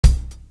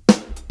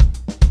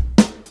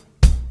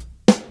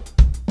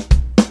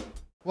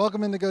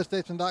Welcome into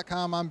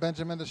GoStatesman.com. I'm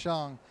Benjamin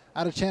DeShong. I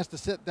had a chance to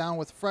sit down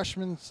with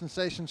freshman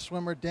sensation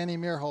swimmer Dani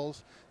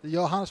Meerholz. The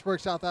Johannesburg,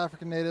 South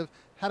African native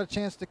had a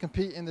chance to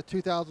compete in the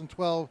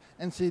 2012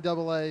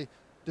 NCAA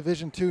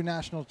Division II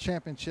National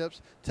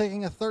Championships,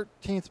 taking a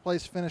 13th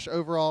place finish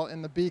overall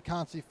in the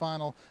B-Consi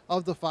final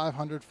of the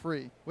 500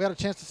 free. We had a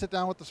chance to sit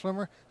down with the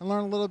swimmer and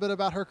learn a little bit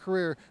about her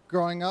career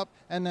growing up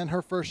and then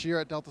her first year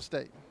at Delta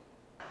State.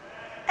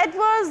 It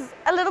was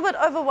a little bit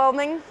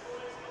overwhelming,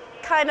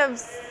 kind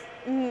of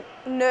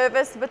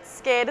nervous, a bit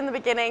scared in the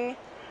beginning,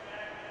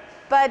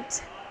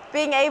 but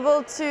being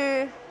able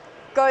to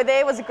go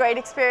there was a great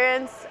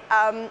experience.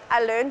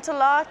 I learned a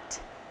lot,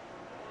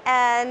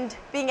 and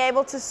being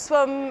able to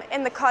swim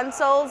in the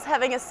consoles,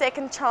 having a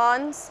second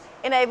chance,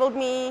 enabled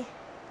me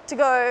to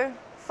go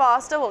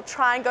faster, well,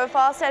 try and go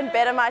faster and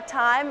better my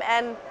time,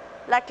 and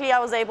luckily I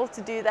was able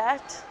to do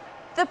that.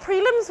 The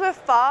prelims were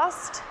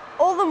fast.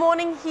 All the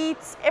morning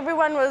heats,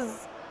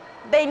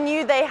 they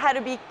knew they had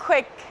to be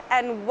quick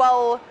and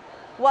well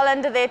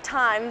under their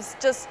times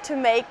just to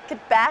make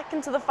it back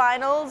into the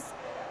finals.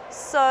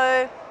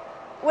 So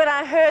when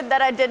I heard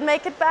that I did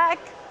make it back,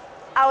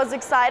 I was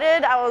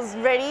excited. I was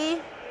ready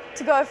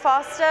to go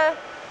faster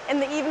in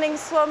the evening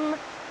swim,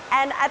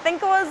 and I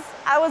think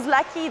I was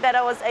lucky that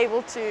I was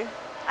able to.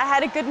 I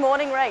had a good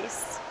morning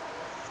race.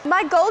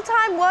 My goal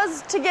time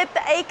was to get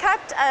the A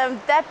cut.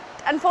 That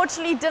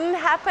unfortunately didn't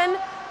happen,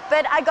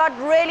 but I got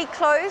really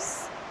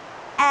close,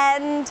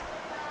 and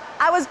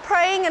I was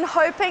praying and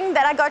hoping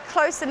that I got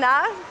close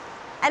enough,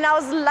 and I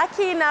was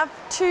lucky enough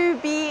to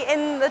be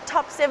in the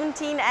top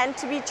 17 and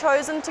to be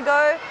chosen to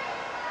go.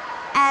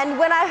 And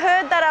when I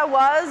heard that I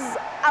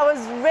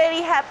was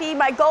really happy.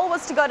 My goal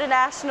was to go to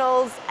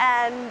nationals,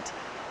 and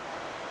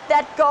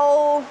that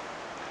goal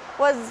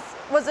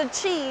was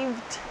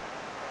achieved.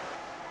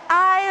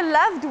 I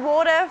loved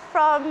water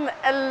from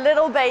a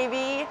little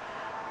baby,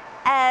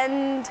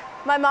 and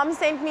my mom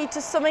sent me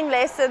to swimming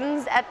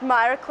lessons at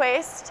my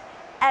request.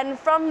 And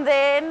from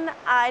then,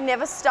 I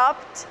never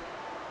stopped.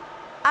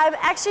 I'm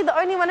actually the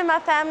only one in my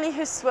family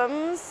who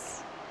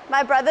swims.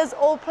 My brothers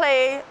all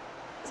play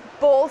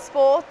ball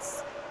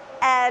sports,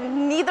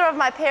 and neither of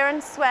my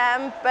parents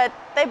swam, but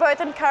they both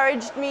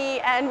encouraged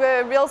me and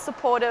were real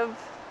supportive.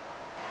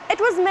 It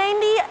was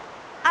mainly,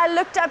 I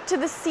looked up to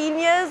the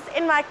seniors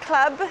in my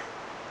club.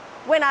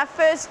 When I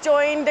first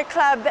joined the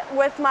club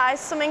with my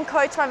swimming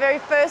coach, my very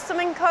first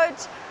swimming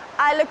coach,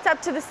 I looked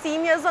up to the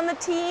seniors on the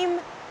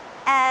team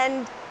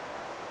and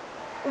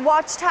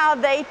watched how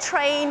they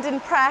trained in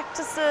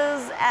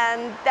practices,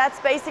 and that's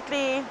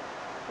basically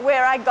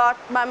where I got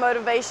my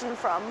motivation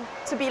from,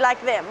 to be like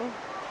them.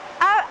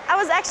 I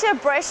was actually a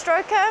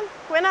breaststroker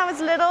when I was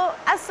little.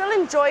 I still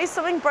enjoy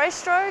swimming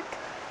breaststroke,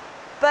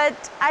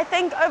 but I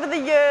think over the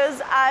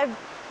years I've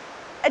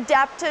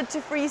adapted to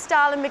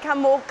freestyle and become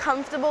more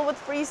comfortable with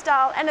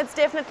freestyle, and it's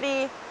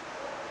definitely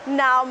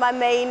now my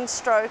main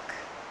stroke.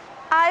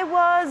 I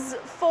was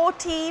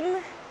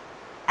 14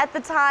 at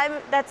the time,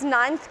 that's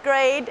 9th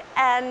grade,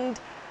 and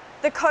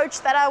the coach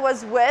that I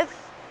was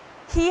with,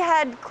 he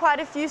had quite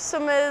a few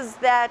swimmers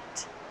that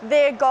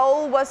their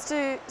goal was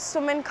to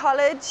swim in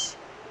college,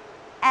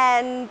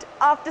 and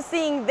after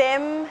seeing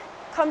them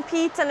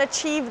compete and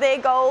achieve their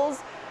goals,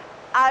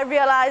 I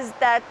realized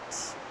that,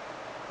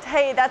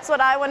 hey, that's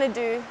what I want to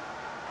do.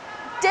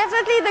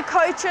 Definitely the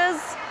coaches,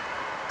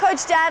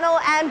 Coach Daniel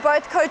and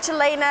both Coach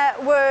Elena,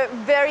 were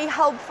very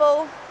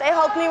helpful. They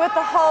helped me with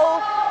the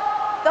whole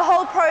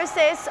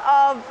process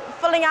of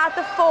filling out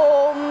the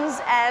forms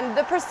and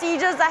the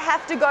procedures I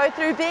have to go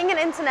through being an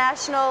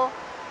international.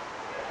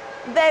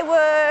 They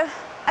were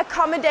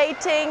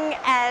accommodating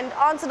and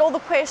answered all the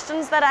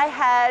questions that I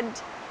had.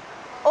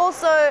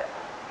 Also,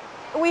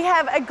 we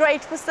have a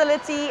great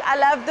facility. I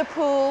love the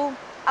pool.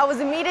 I was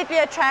immediately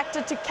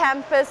attracted to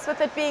campus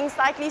with it being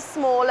slightly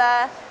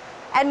smaller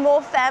and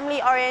more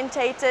family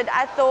orientated.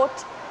 I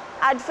thought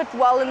I'd fit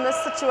well in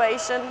this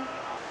situation.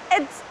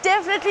 It's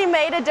definitely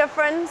made a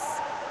difference.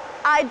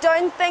 I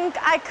don't think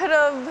I could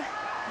have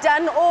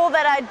done all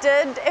that I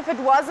did if it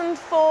wasn't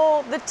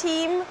for the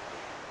team.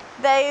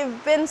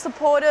 They've been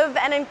supportive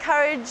and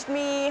encouraged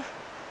me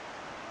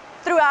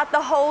throughout the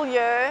whole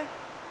year,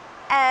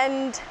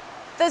 and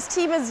this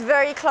team is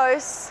very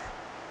close.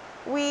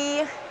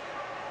 We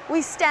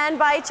stand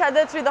by each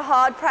other through the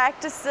hard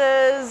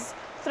practices,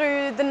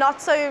 through the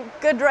not so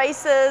good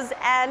races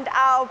and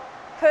our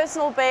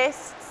personal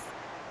bests,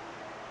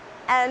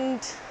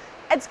 and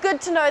it's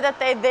good to know that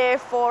they're there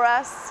for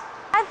us.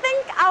 I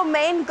think our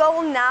main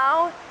goal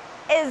now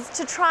is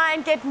to try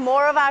and get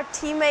more of our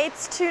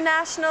teammates to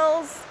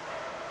nationals.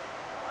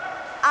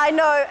 I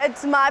know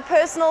it's my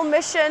personal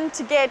mission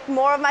to get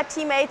more of my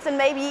teammates and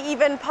maybe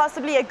even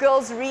possibly a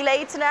girls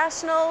relay to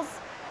nationals.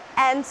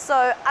 And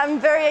so I'm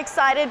very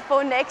excited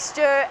for next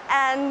year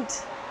and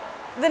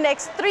the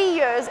next 3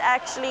 years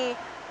actually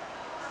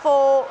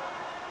for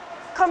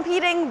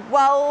competing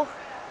well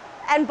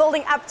and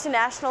building up to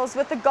nationals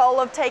with the goal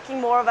of taking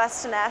more of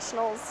us to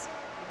nationals.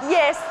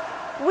 Yes,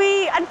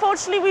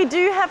 unfortunately we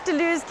do have to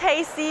lose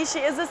Casey. She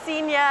is a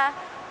senior,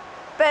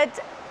 but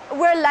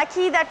we're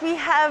lucky that we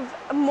have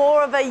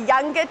more of a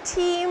younger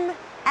team,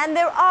 and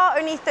there are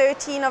only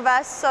 13 of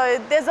us,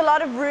 so there's a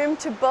lot of room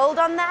to build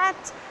on that.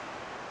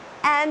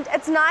 And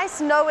it's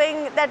nice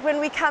knowing that when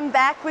we come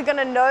back, we're going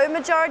to know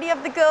majority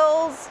of the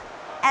girls,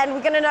 and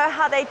we're going to know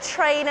how they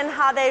train and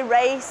how they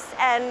race,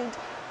 and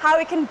how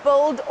we can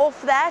build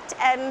off that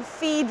and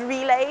feed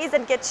relays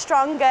and get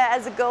stronger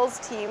as a girls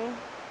team.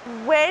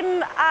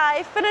 When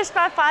I finished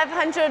my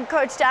 500,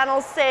 Coach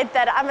Daniel said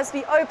that I must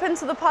be open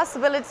to the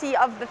possibility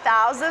of the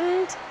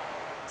 1,000.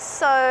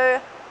 So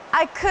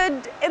I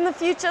could, in the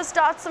future,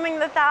 start swimming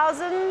the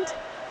 1,000.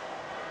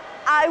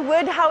 I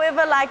would,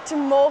 however, like to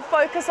more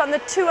focus on the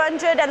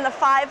 200 and the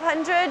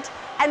 500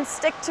 and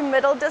stick to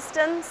middle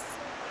distance.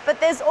 But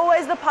there's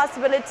always the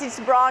possibility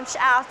to branch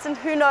out, and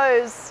who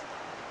knows,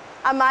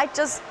 I might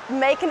just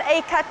make an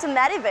A cut in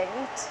that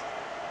event.